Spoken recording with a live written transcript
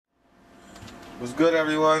What's good,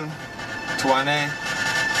 everyone? Twanee.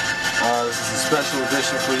 This is a special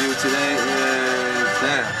edition for you. Today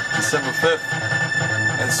is, December 5th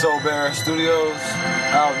in Soul Bear Studios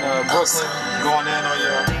out in Brooklyn. Going in on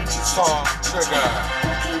your song, Trigger.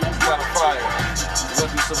 Kind of fire. We're going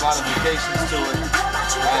to do some modifications to it.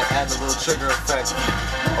 Add a little trigger effect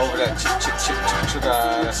over that trigger.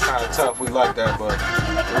 That's kind of tough. We like that, but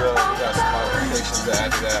we got some modifications to add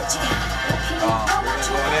to that. We've been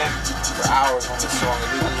going in for hours on this song.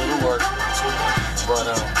 It needs a little work, but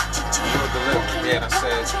we'll deliver. Again, I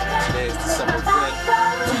said today is December 5th,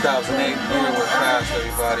 2008. Year went fast,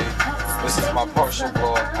 everybody. This is my partial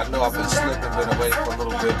vlog. I know I've been slipping, been away for a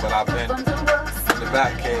little bit, but I've been in the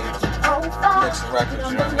back cave mixing records,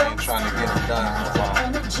 you know what I mean? Trying to get them done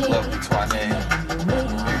with lovely Twanee.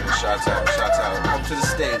 Shouts out. Come to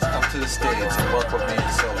the stage and work with me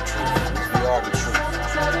in Soul Truth. We are the truth.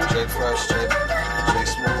 J Fresh, J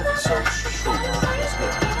Smooth, and Soul Truth. Let's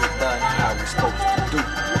get done how we're supposed to do.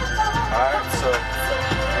 Alright, so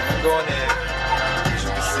we're going in. As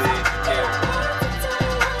you can see, again.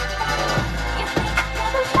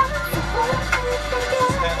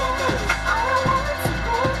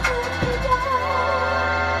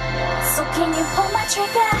 So can you pull my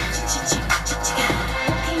trigger?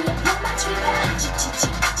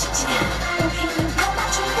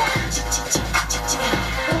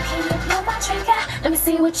 Let me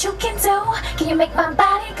see what you can do. Can you make my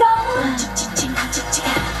body go?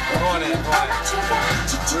 Go on in.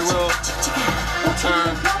 We will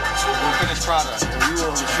return. We'll finish product. And you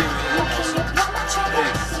will receive it.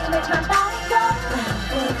 Peace.